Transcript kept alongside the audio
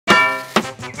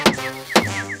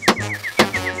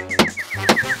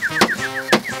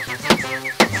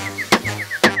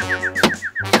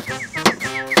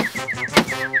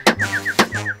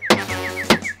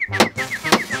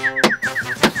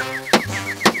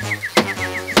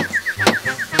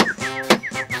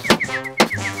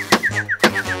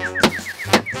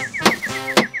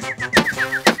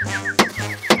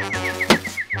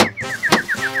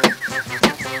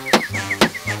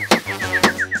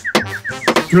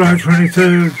July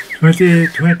 23rd,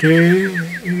 2020.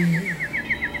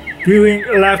 Viewing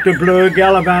laughter blur,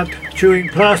 Gallivant chewing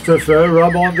plaster fur,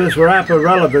 rub on this rapper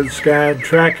relevance scan,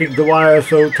 tracking the wire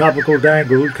so topical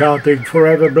dangled, counting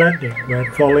forever blending, when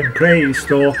falling prey,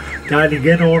 store, dining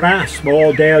in on ass,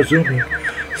 small dare zooming.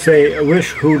 Say,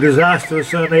 wish who disaster,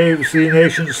 son Ave, see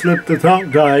nation slip the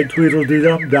tongue tied,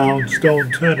 tweedledee-dum down, stone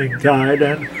turning tide,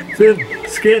 and thin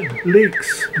skin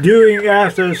leaks. Dewing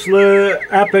after slur,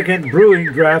 applicant brewing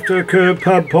drafter, curb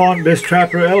pub pawn,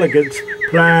 mistrapper elegance,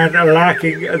 plan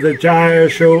lacking the gyre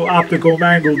show, optical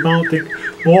mangled mounting,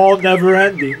 wall never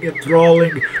ending,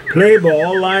 enthralling, play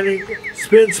ball lining,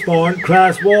 spin spawn,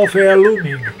 class warfare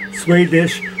looming, sway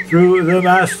dish through the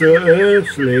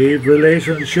master-slave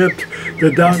relationship,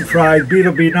 the dun-fried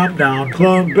beetle-bee numb-down,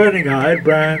 clone burning hide,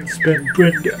 brand spin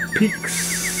twinned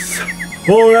peaks.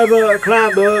 Forever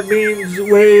clamber means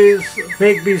ways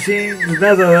fake be seen,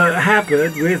 never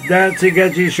happened with dancing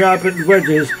edgy sharpened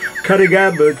wedges, cutting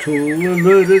amber tool,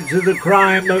 alerted to the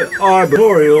crime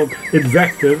arboreal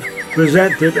invective,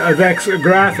 presented a vex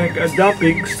graphic, a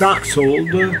dumping stock sold.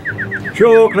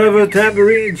 Sure clever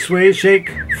tambourine sway,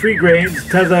 shake free grains,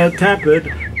 tether tampered,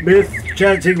 myth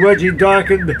chancing wedgie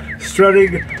darkened,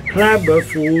 strutting clamber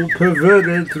fool,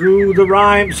 perverted through the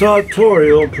rhyme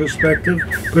sartorial perspective,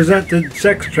 presented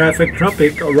sex traffic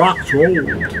trumping, rocks rolled.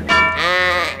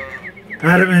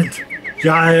 Adamant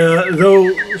gyre,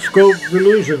 though scope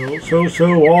delusional,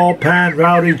 so all pan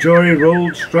rowdy jory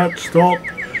rolled strut stalk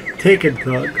taken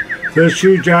thug. The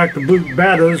shoe-jack, the boot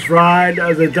batters, fried,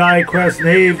 the die-quest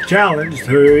knave challenged,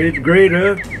 hurried,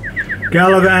 greater.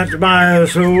 Gallivant Maya,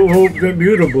 so hope the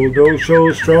mutable, no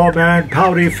show straw man,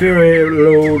 pouty fury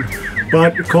load,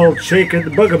 but called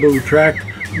shaken bugaboo tracked,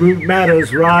 root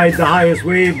matters, ride the highest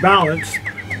wave balance,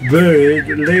 buried,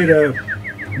 later,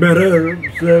 better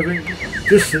observing,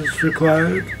 distance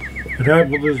required, an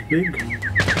apple this big.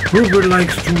 Rupert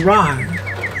likes to ride,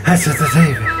 that's at the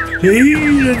table.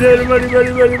 He's a dead money,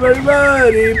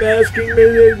 masking me,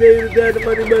 dead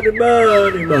money,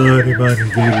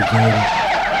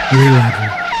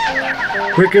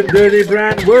 Quick and dirty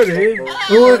brand wordy,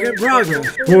 a work in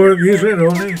progress, for amusement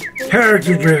only,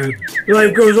 character driven.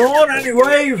 Life goes on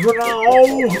anyway for now.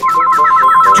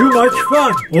 Too much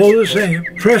fun, all the same.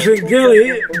 Pressing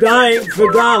gilly, dying for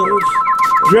dollars.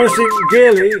 Dressing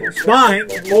gaily, spying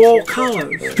more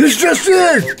colors. This just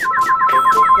in!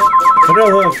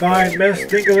 Another fine mess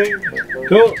tinkling.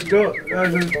 Don't,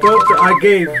 I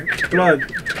gave blood.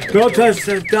 Don't touch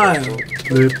that dial.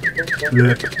 Lip.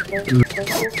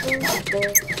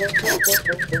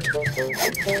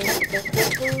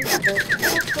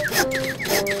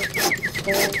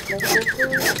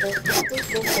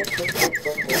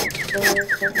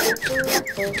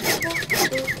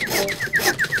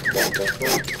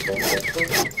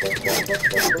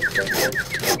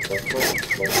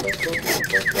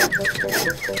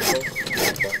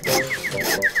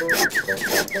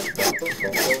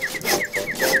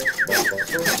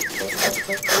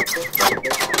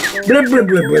 Blip blip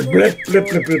blip blip blip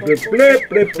blip blip blip blip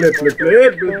blip blip blip blip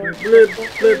blip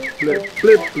blip blip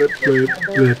blip blip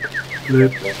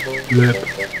blip blip.